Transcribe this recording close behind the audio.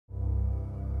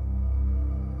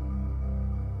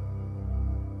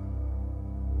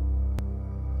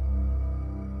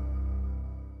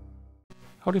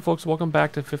Howdy folks, welcome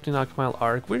back to 15 Mile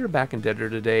Arc. We're back in Debtor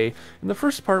today. In the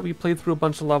first part we played through a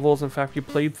bunch of levels. In fact, we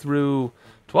played through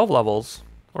 12 levels,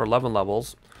 or 11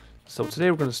 levels. So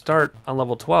today we're going to start on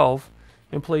level 12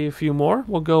 and play a few more.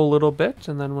 We'll go a little bit,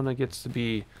 and then when it gets to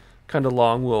be kind of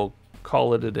long, we'll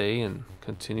call it a day and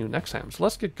continue next time. So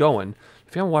let's get going.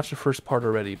 If you haven't watched the first part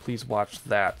already, please watch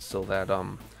that so that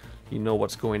you know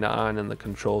what's going on and the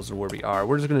controls and where we are.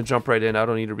 We're just going to jump right in. I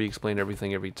don't need to re-explain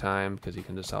everything every time because you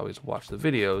can just always watch the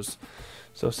videos.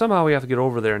 So somehow we have to get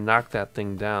over there and knock that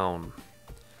thing down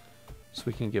so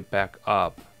we can get back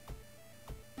up.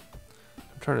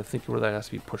 I'm trying to think where that has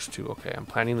to be pushed to. Okay, I'm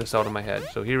planning this out in my head.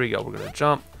 So here we go. We're going to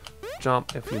jump,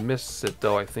 jump. If you miss it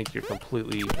though, I think you're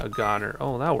completely a goner.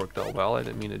 Oh, that worked out well. I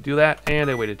didn't mean to do that,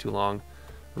 and I waited too long.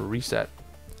 Reset.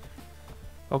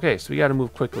 Okay, so we got to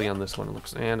move quickly on this one. It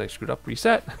looks, and I screwed up.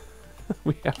 Reset.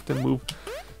 We have to move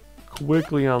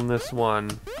quickly on this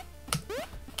one.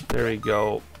 There we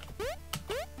go.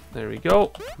 There we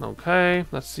go. Okay,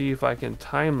 let's see if I can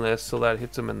time this so that it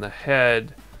hits him in the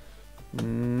head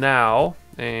now.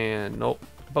 And nope,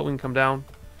 but we can come down.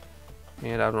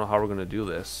 And I don't know how we're gonna do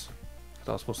this.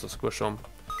 I was supposed to squish him.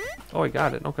 Oh, I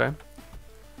got it. Okay.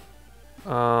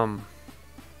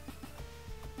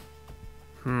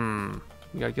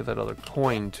 We gotta get that other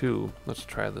coin too. Let's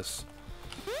try this.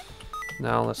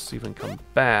 Now let's see if we can come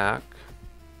back.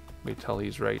 Wait till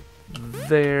he's right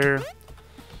there.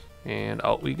 And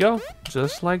out we go.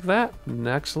 Just like that.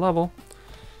 Next level.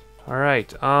 Alright.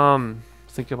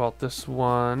 Think about this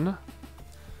one.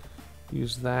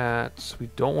 Use that. We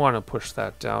don't want to push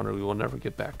that down or we will never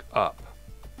get back up.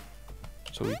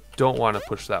 So we don't want to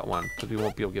push that one because we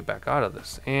won't be able to get back out of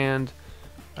this. And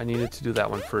I needed to do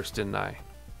that one first, didn't I?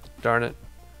 Darn it.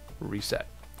 Reset.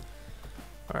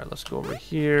 Alright, let's go over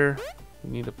here.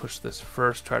 We need to push this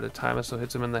first. Try to time it so it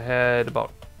hits him in the head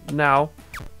about now.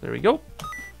 There we go.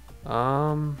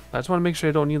 I just want to make sure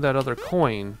I don't need that other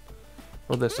coin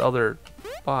or this other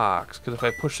box, because if I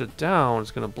push it down,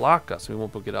 it's going to block us and we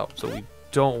won't be able to get out. So we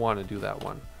don't want to do that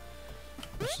one.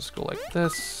 Let's just go like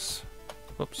this.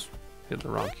 Whoops. Hit the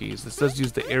wrong keys. This does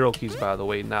use the arrow keys, by the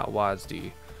way, not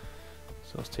WASD.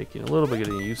 So it's taking a little bit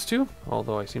getting used to,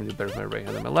 although I seem to be better with my right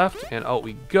hand than my left. And out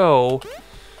we go.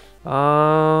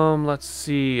 Let's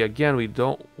see. Again, we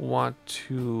don't want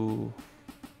to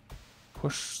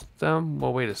push them.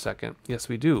 Well, wait a second. Yes,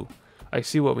 we do. I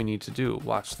see what we need to do.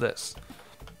 Watch this.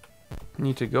 We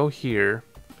need to go here.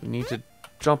 We need to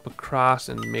jump across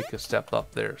and make a step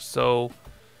up there. So,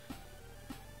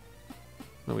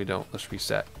 no, we don't. Let's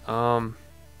reset.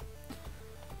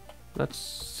 Let's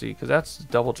see, because that's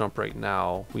double jump right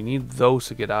now. We need those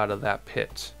to get out of that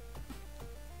pit.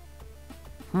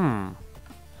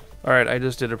 Alright, I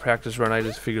just did a practice run. I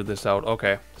just figured this out.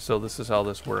 Okay, so this is how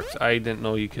this works. I didn't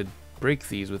know you could break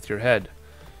these with your head.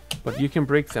 But you can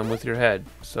break them with your head.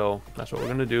 So that's what we're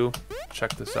going to do.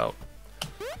 Check this out.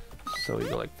 So you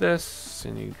go like this,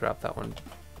 and you drop that one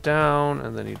down,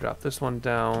 and then you drop this one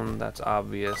down. That's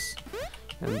obvious.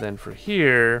 And then for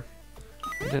here,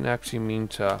 I didn't actually mean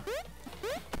to...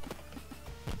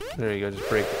 There you go, just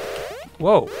break it.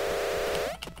 Whoa!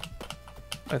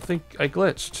 I think I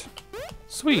glitched.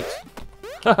 Sweet!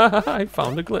 I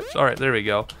found a glitch. Alright, there we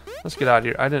go. Let's get out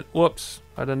of here. Whoops.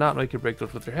 I did not know you could break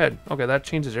those with your head. Okay, that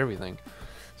changes everything.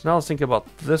 So now let's think about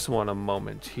this one a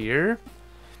moment here.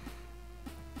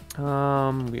 We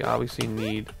obviously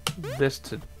need this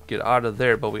to get out of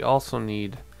there, but we also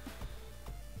need...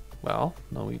 Well,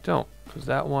 no we don't. Because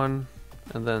that one...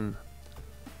 And then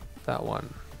that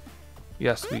one.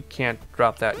 Yes, we can't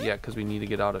drop that yet because we need to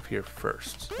get out of here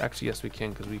first. Actually, yes, we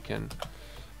can because we can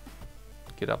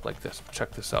get up like this.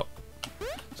 Check this out.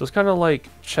 So it's kind of like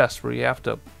chess where you have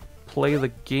to play the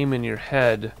game in your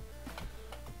head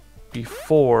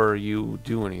before you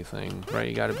do anything, right?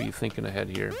 You got to be thinking ahead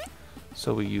here.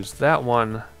 So we use that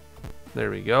one. There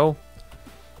we go.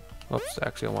 Oops,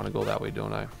 actually I want to go that way,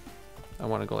 don't I? I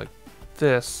want to go like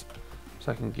this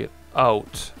so I can get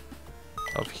out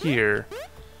of here,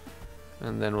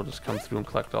 and then we'll just come through and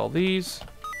collect all these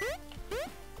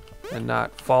and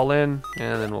not fall in,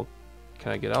 and then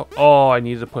can I get out? Oh, I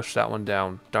needed to push that one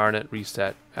down. Darn it,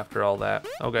 reset after all that.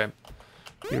 Okay,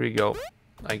 here we go.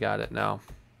 I got it now.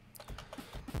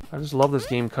 I just love this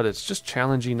game because it's just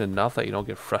challenging enough that you don't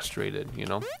get frustrated, you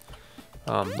know?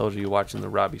 Those of you watching the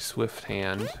Robbie Swift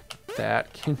hand,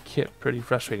 that can get pretty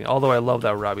frustrating. Although I love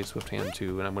that Robbie Swift hand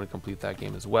too, and I'm going to complete that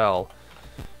game as well.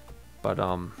 But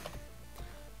I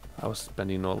was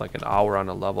spending like an hour on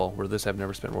a level, where this I've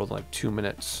never spent more than like 2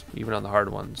 minutes, even on the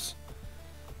hard ones.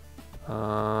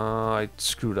 I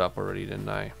screwed up already, didn't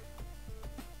I?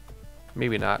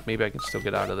 Maybe not. Maybe I can still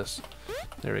get out of this.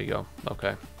 There we go.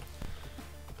 Okay.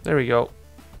 There we go.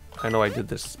 I know I did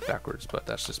this backwards, but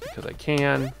that's just because I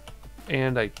can.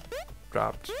 And I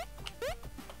dropped.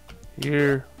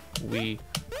 Here we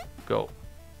go.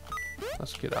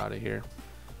 Let's get out of here.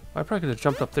 I probably could have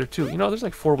jumped up there too. You know, there's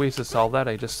like 4 ways to solve that.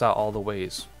 I just saw all the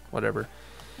ways. Whatever.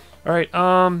 Alright,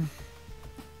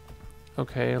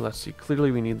 okay, let's see.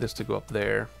 Clearly we need this to go up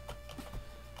there.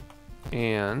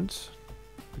 And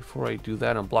before I do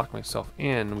that and block myself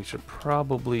in, we should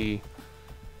probably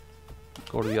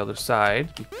go to the other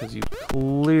side, because you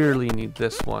clearly need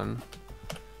this one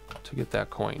to get that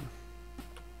coin.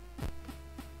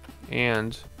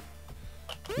 And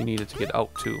you need it to get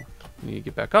out too. You need to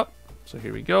get back up. So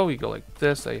here we go. We go like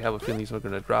this. I have a feeling these are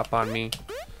going to drop on me.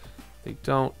 They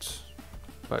don't.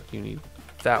 But you need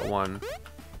that one.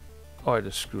 Oh, I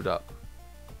just screwed up.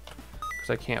 Because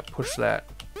I can't push that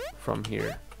from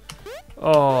here.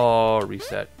 Oh,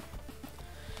 reset.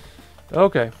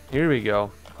 Okay, here we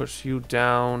go. Push you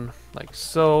down like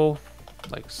so,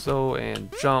 and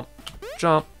jump,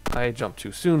 jump. I jumped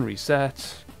too soon,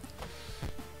 reset.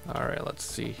 Alright, let's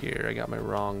see here. I got my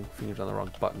fingers on the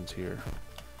wrong buttons here.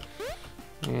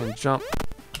 And jump,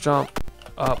 jump,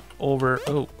 up, over.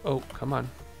 Oh, come on.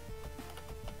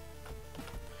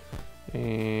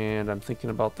 And I'm thinking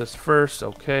about this first.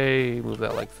 Okay, move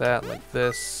that like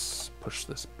this. Push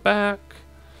this back.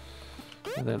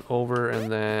 And then over,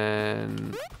 and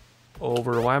then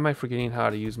over. Why am I forgetting how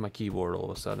to use my keyboard all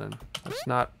of a sudden? Let's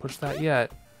not push that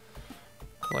yet.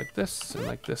 Like this, and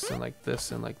like this, and like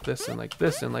this, and like this, and like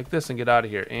this, and like this, and get out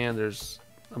of here. And there's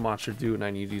a monster dude, and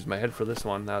I need to use my head for this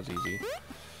one. That was easy.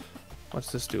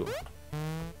 What's this do?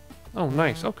 Oh,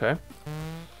 nice. Okay.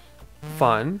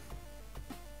 Fun.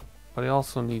 But I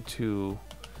also need to...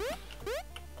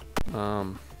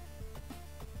 how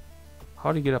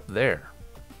do you get up there?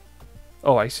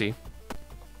 Oh, I see.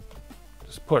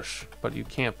 Just push. But you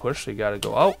can't push, so you gotta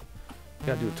go out. You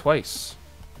gotta do it twice.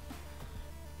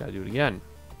 You gotta do it again.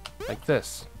 Like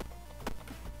this.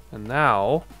 And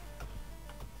now...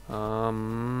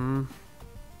 I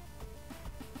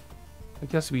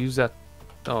guess we use that...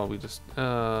 Oh, we just...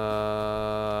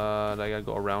 I gotta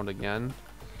go around again.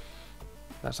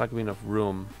 That's not gonna be enough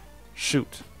room.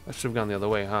 Shoot. I should have gone the other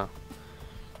way, huh?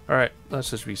 Alright, let's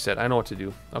just reset. I know what to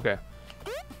do. Okay.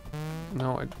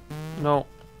 No.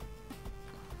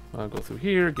 I'll go through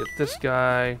here, get this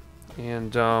guy.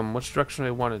 And, which direction do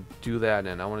I want to do that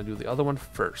in? I want to do the other one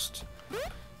first.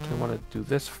 I want to do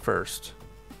this first.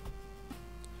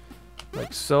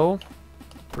 Like so.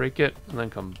 Break it, and then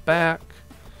come back.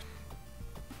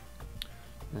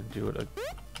 And do it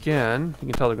again. You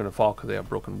can tell they're going to fall because they have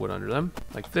broken wood under them.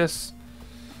 Like this.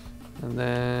 And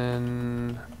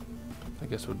then... I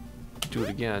guess we'll do it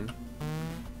again.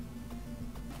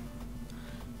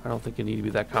 I don't think it need to be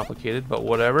that complicated, but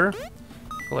whatever.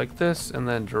 Go like this, and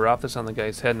then drop this on the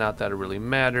guy's head. Not that it really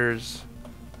matters.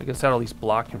 I guess that'll at least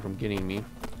block him from getting me.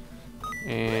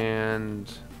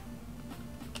 And...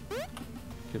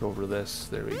 get over this.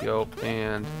 There we go.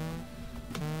 And...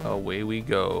 away we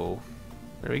go.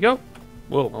 There we go.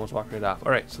 Whoa, almost walked right off.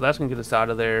 Alright, so that's going to get us out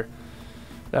of there.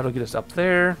 That'll get us up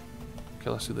there. Okay,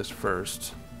 let's do this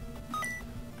first.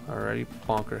 Alrighty,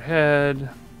 bonker head.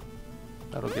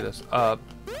 That'll get us up.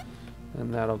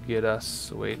 And that'll get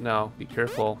us... wait, no, be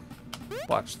careful.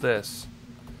 Watch this.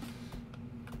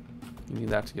 You need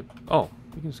that to get... oh,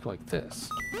 you can just go like this.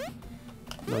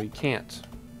 No, you can't.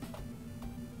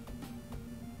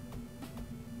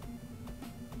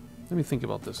 Let me think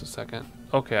about this a second.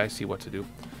 Okay, I see what to do.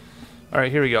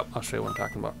 Alright, here we go. I'll show you what I'm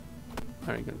talking about.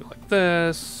 Alright, you're gonna go like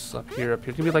this. Up here, up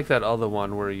here. It's gonna be like that other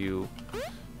one where you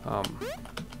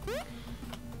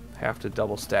have to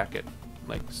double stack it.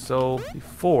 Like so,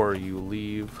 before you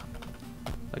leave.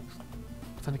 Like,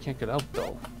 then I can't get out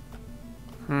though.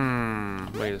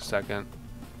 Wait a second.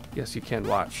 Yes, you can.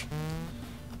 Watch.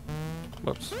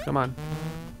 Whoops, come on.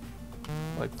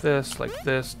 Like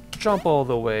this, jump all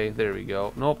the way. There we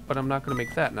go. Nope, but I'm not gonna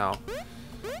make that now.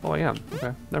 Oh, I am.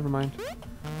 Okay, never mind.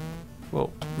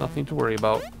 Whoa, nothing to worry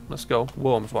about. Let's go.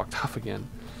 Whoa, I almost walked off again.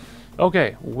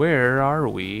 Okay, where are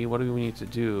we? What do we need to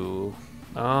do?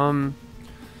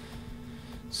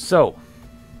 So,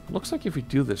 looks like if we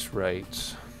do this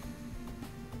right,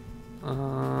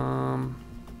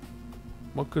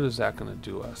 what good is that gonna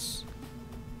do us?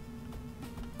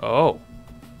 Oh.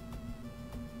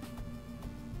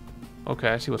 Okay,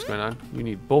 I see what's going on. You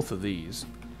need both of these.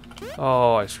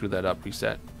 Oh, I screwed that up.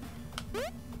 Reset.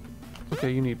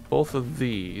 Okay, you need both of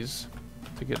these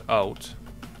to get out.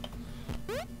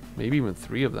 Maybe even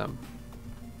 3 of them.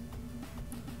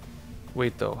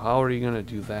 Wait, though. How are you going to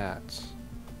do that?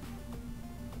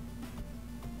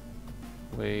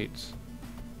 Wait.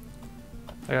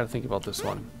 I gotta think about this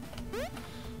one.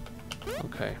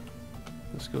 Okay.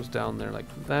 This goes down there like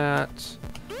that.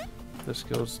 This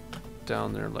goes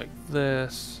down there like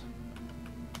this.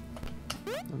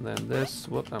 And then this,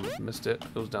 whoop, I missed it.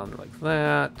 Goes down there like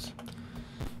that.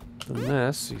 Then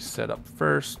this, he's set up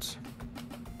first.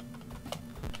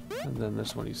 And then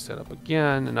this one he's set up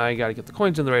again. And now you gotta get the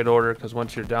coins in the right order, because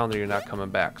once you're down there, you're not coming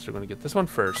back. So you're gonna get this one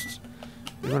first.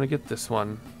 You're gonna get this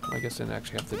one. I guess I didn't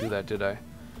actually have to do that, did I?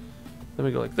 Then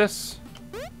we go like this.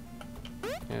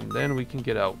 And then we can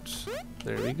get out.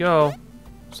 There we go.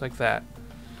 Just like that.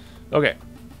 Okay.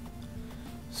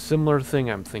 Similar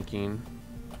thing, I'm thinking.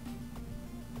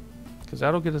 Because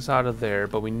that'll get us out of there,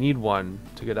 but we need one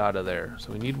to get out of there.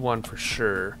 So we need one for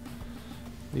sure.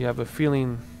 You have a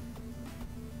feeling...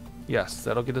 Yes,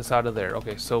 that'll get us out of there.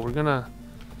 Okay, so we're gonna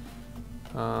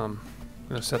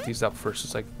set these up first.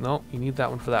 It's like, no, you need that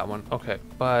one for that one. Okay,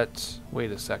 but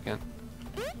wait a second.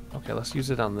 Okay, let's use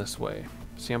it on this way.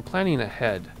 See, I'm planning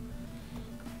ahead.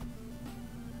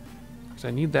 Because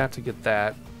I need that to get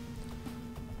that.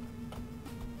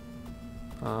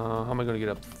 How am I going to get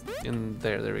up in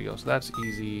there? There we go. So that's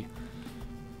easy.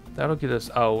 That'll get us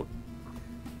out.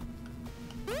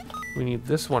 We need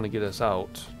this one to get us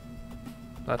out.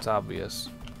 That's obvious.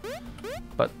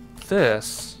 But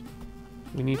this,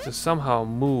 we need to somehow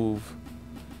move.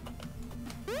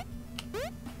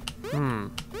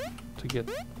 To get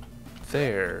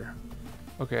there.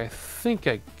 Okay, I think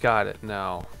I got it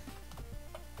now.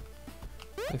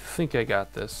 I think I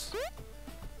got this.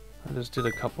 I just did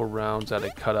a couple rounds that I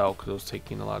cut out because it was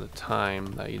taking a lot of time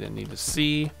that you didn't need to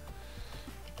see.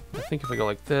 I think if I go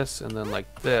like this and then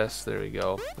like this, there we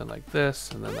go. Then like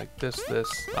this and then like this.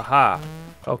 Aha!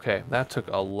 Okay, that took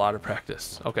a lot of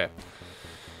practice. Okay.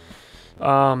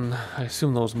 I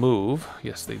assume those move.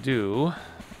 Yes, they do.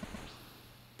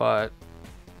 But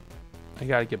I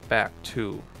gotta get back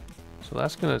too. So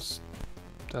that's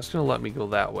gonna let me go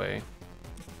that way.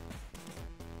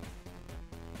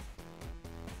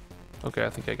 Okay,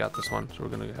 I think I got this one. So we're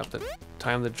gonna have to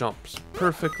time the jumps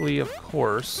perfectly, of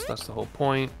course. That's the whole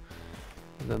point.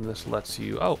 And then this lets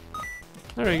you... Oh,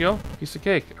 there you go. Piece of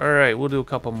cake. Alright, we'll do a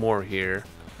couple more here.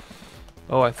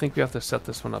 Oh, I think we have to set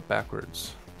this one up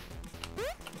backwards.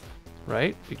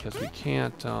 Right? Because we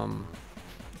can't... have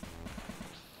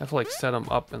to like set them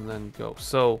up and then go.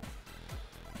 So...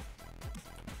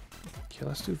 Okay,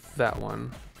 let's do that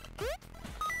one.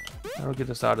 That'll get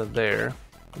us out of there.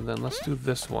 And then let's do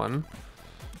this one.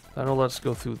 That'll let us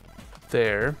go through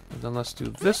there. And then let's do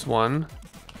this one,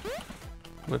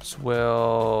 which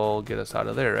will get us out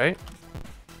of there, right?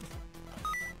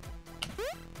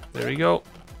 There we go.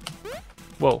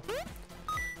 Whoa.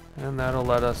 And that'll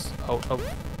let us out of...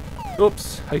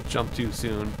 Oops, I jumped too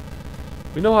soon.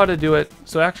 We know how to do it.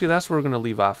 So actually that's where we're going to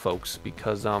leave off, folks,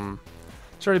 because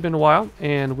it's already been a while,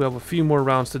 and we have a few more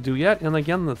rounds to do yet. And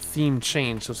again, the theme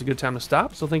changed, so it's a good time to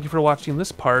stop. So thank you for watching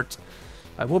this part.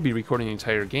 I will be recording the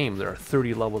entire game. There are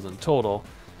 30 levels in total,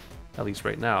 at least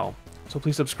right now. So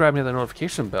please subscribe and hit the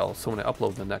notification bell so when I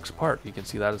upload the next part, you can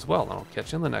see that as well. And I'll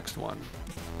catch you in the next one.